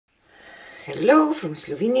Hello from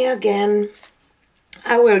Slovenia again.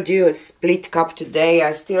 I will do a split cup today.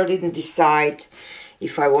 I still didn't decide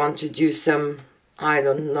if I want to do some, I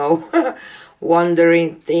don't know,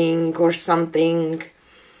 wandering thing or something,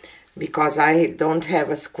 because I don't have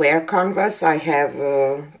a square canvas. I have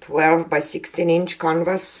a 12 by 16 inch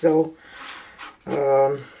canvas, so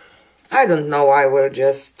I don't know. I will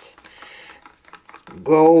just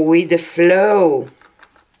go with the flow.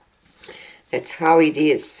 That's how it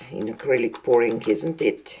is in acrylic pouring, isn't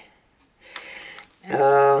it?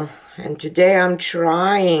 And today I'm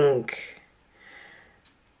trying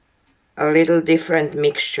a little different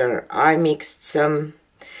mixture. I mixed some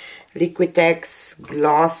Liquitex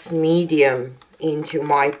gloss medium into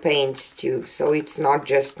my paints too. So it's not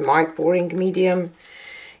just my pouring medium,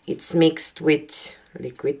 it's mixed with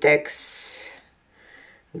Liquitex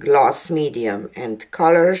gloss medium and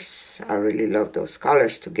colors. I really love those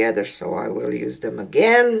colors together, so I will use them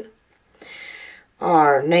again.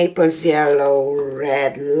 Are Naples Yellow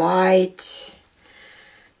Red Light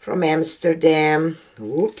from Amsterdam.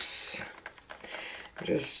 Oops,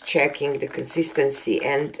 just checking the consistency.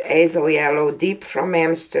 And Azo Yellow Deep from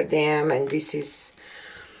Amsterdam, and this is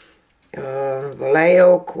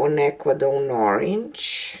Vallejo quinacridone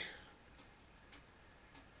Orange.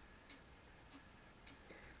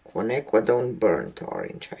 Quinacridone Burnt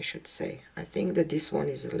Orange, I should say. I think that this one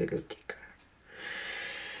is a little thicker.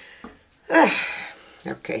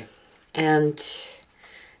 Okay, and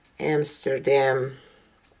Amsterdam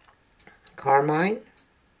Carmine.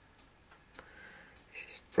 This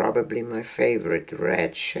is probably my favorite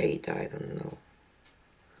red shade, I don't know.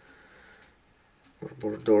 Or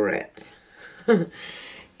Bordeaux red.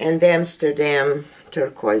 And Amsterdam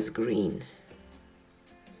Turquoise Green.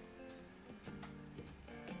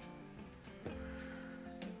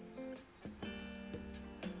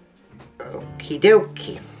 Okie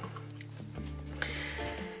dokie.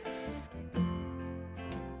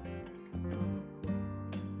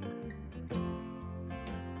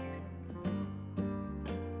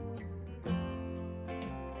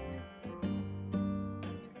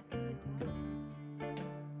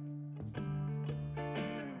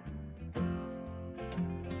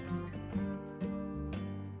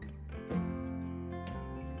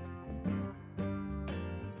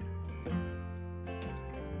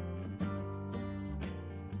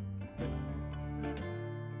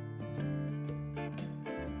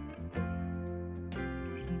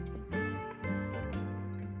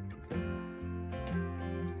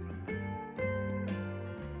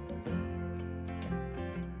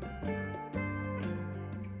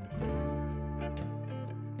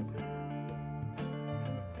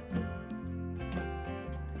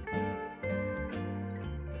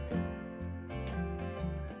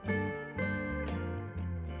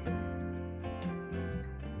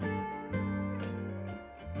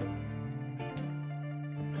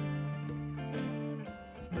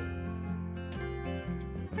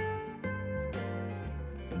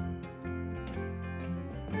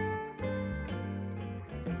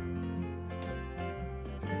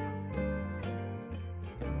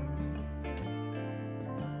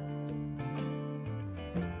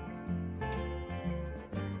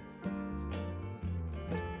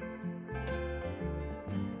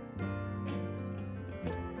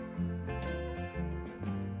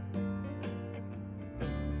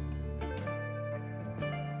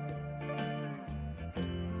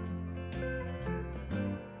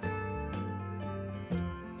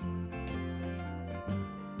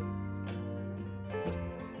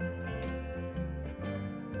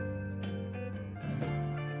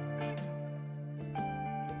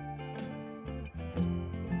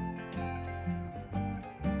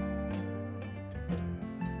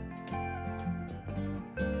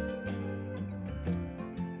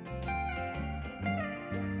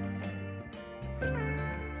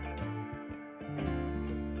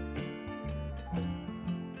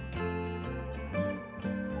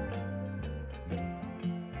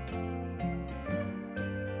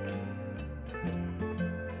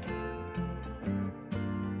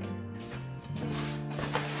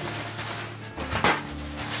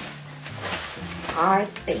 I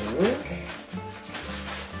think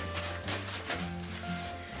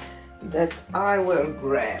that I will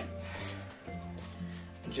grab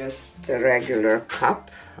just a regular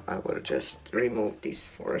cup. I will just remove this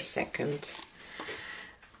for a second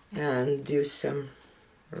and do some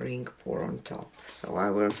ring pour on top. So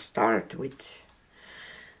I will start with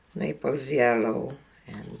Naples Yellow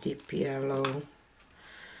and Deep Yellow.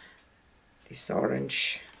 This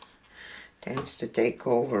orange tends to take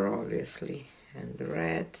over, obviously, and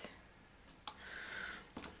red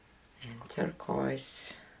and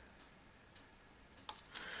turquoise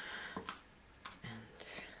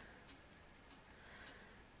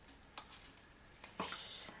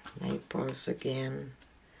purples again,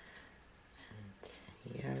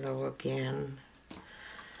 and yellow again,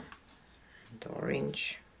 and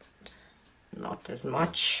orange, but not as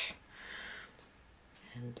much,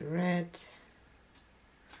 and red,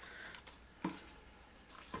 and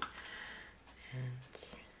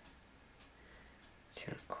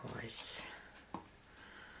turquoise.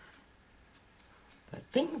 I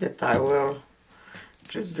think that I will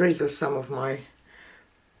just drizzle some of my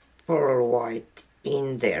pearl white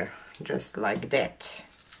in there, just like that.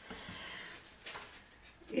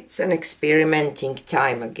 It's an experimenting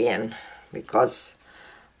time again, because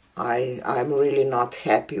I'm really not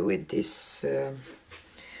happy with this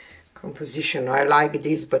composition. I like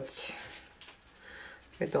this, but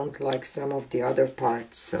I don't like some of the other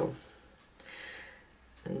parts, so,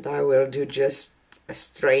 and I will do just a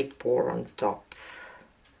straight pour on top.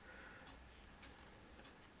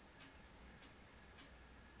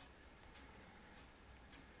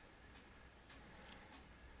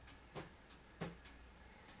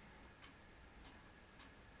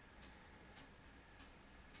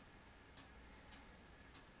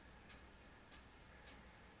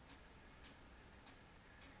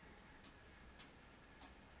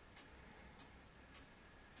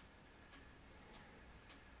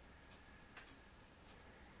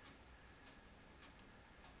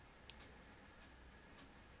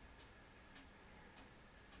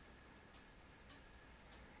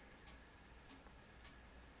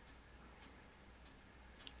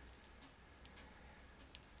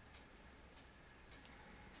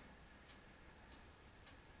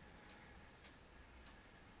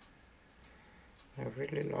 I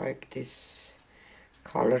really like these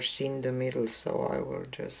colors in the middle, so I will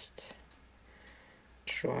just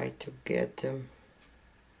try to get them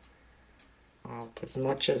out as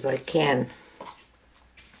much as I can,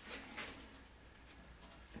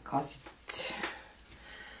 because it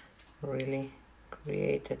really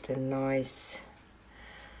created a nice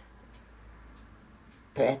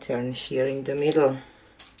pattern here in the middle.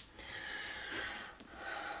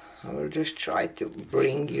 I will just try to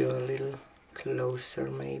bring you a little closer,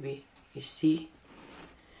 maybe. You see?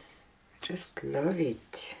 I just love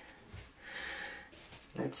it.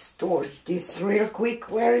 Let's torch this real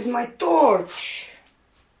quick. Where is my torch?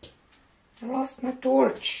 I lost my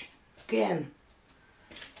torch again.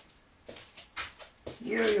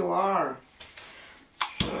 Here you are.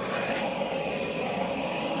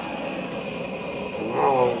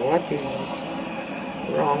 Wow, what is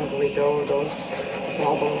wrong with all those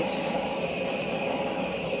bubbles?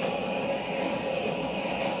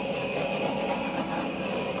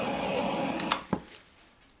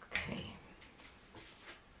 Okay.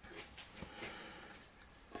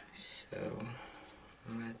 So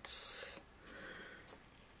let's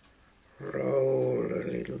roll a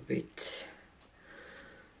little bit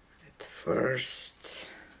at first.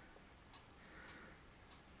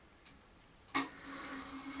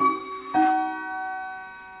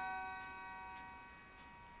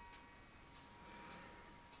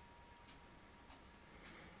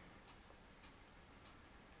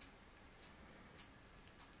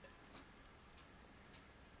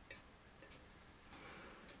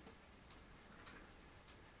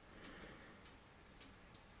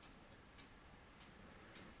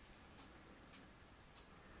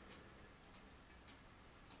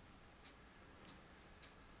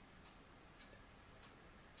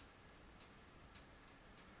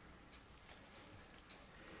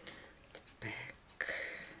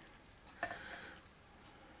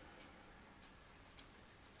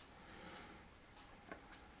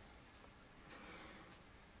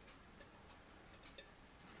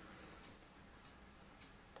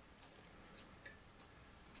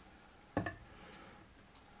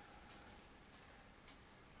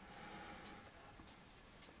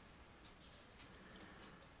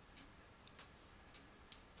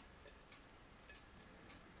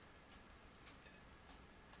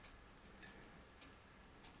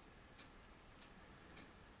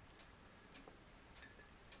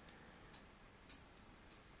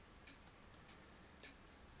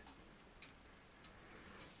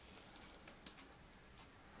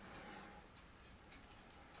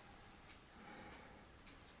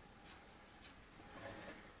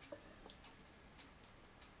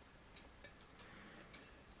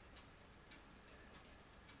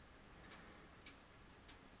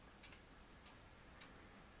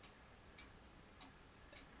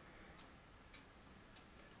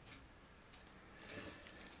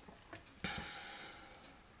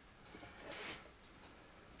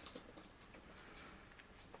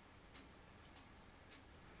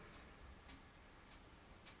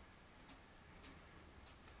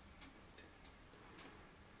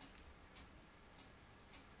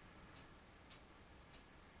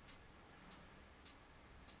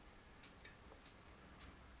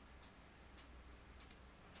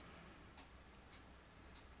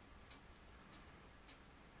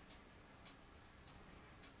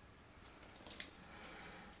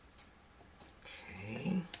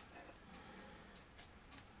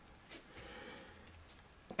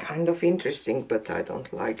 kind of interesting, but I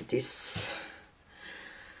don't like this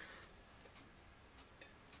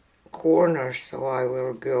corner, so I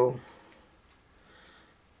will go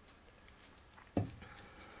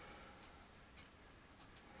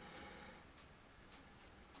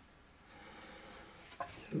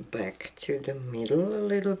back to the middle a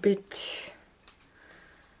little bit,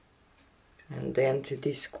 and then to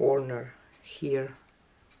this corner here.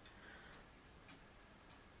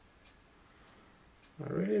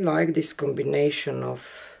 I really like this combination of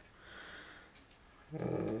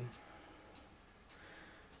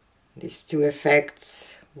these two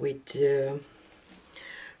effects with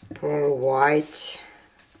pearl white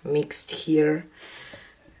mixed here.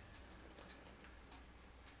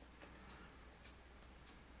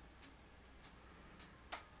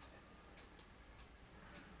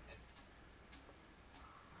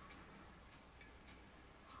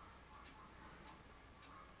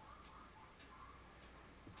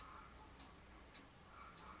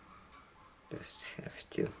 Just have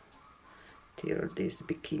to tear this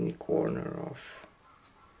bikini corner off.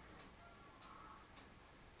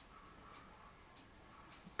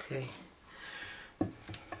 Okay.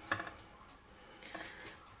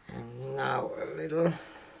 And now a little,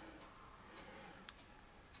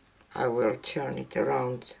 I will turn it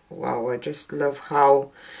around. Wow, I just love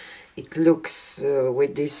how it looks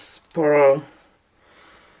with this pearl,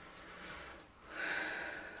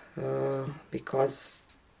 because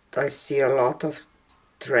I see a lot of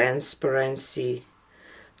transparency,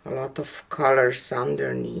 a lot of colors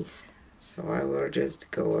underneath. So I will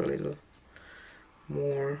just go a little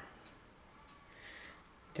more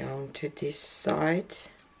down to this side.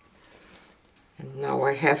 And now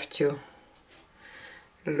I have to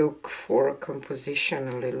look for a composition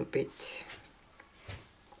a little bit.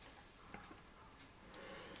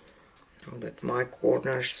 Now that my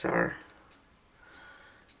corners are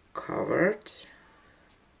covered,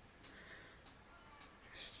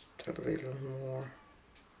 just a little more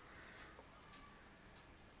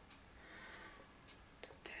to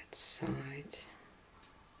that side.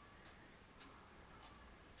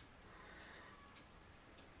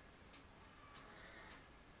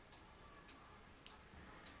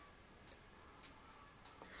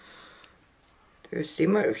 Do you see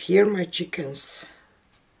here my chickens?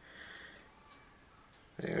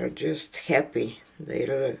 They are just happy.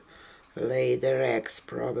 They lay their eggs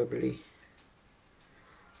probably.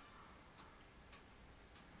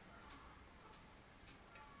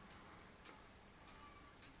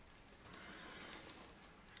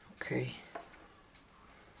 Okay.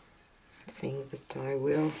 I think that I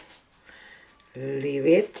will leave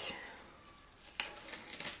it.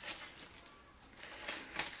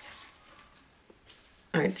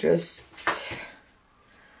 I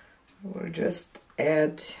will just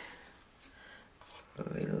add a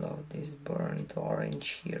little of this burnt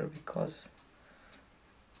orange here, because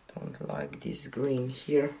I don't like this green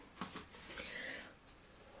here.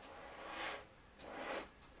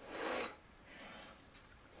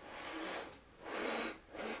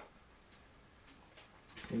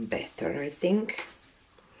 Better, I think.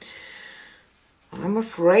 I'm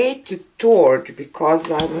afraid to torch,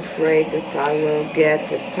 because I'm afraid that I will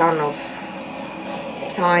get a ton of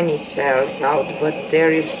tiny cells out, but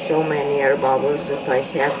there is so many air bubbles that I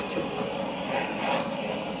have to.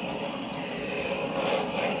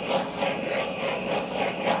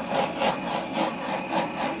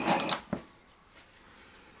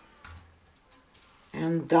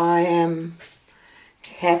 And I am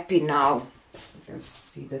happy now.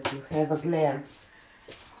 Just see that you have a glare.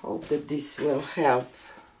 Hope that this will help,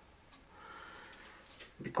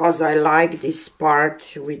 because I like this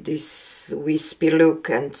part with this wispy look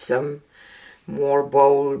and some more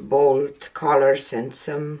bold colors and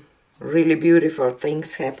some really beautiful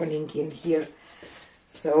things happening in here.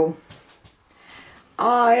 So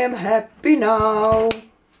I am happy now.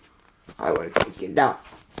 I will take it down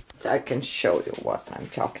so I can show you what I'm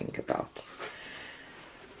talking about.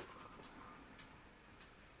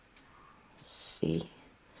 See?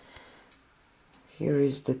 Here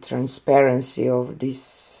is the transparency of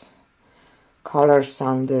these colors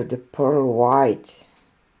under the pearl white.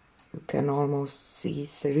 You can almost see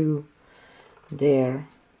through there.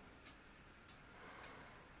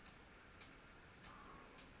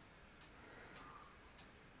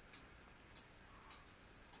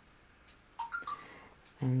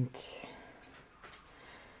 And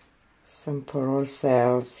some pearl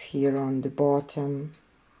cells here on the bottom.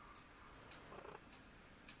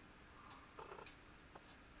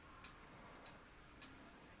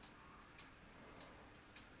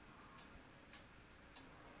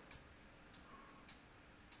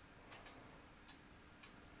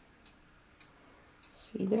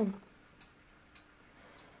 See them?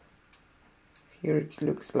 Here it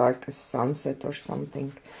looks like a sunset or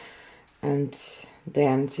something. And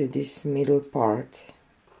then to this middle part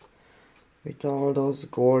with all those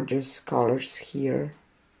gorgeous colors here,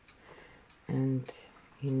 and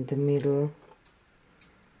in the middle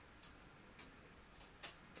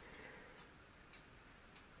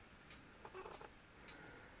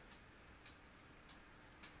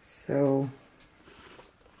so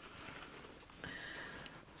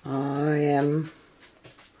I am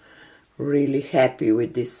really happy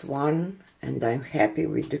with this one, and I'm happy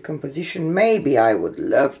with the composition. Maybe I would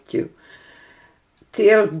love to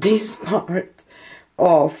tilt this part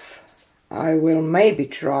off. I will maybe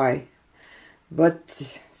try,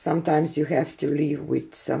 but sometimes you have to leave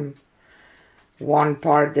with one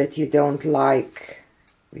part that you don't like,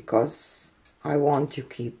 because I want to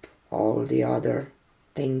keep all the other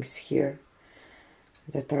things here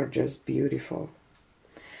that are just beautiful.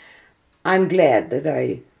 I'm glad that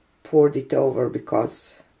I poured it over,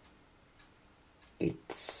 because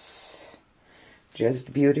it's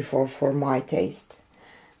just beautiful for my taste.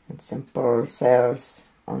 And some pearl cells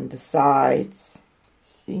on the sides,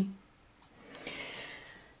 see?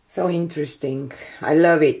 So interesting. I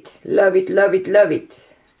love it, love it, love it, love it.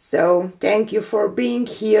 So thank you for being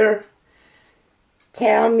here.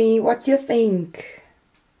 Tell me what you think.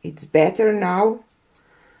 It's better now?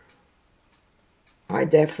 I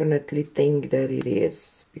definitely think that it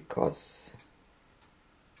is, because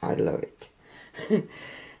I love it.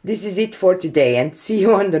 This is it for today, and see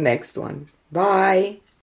you on the next one. Bye!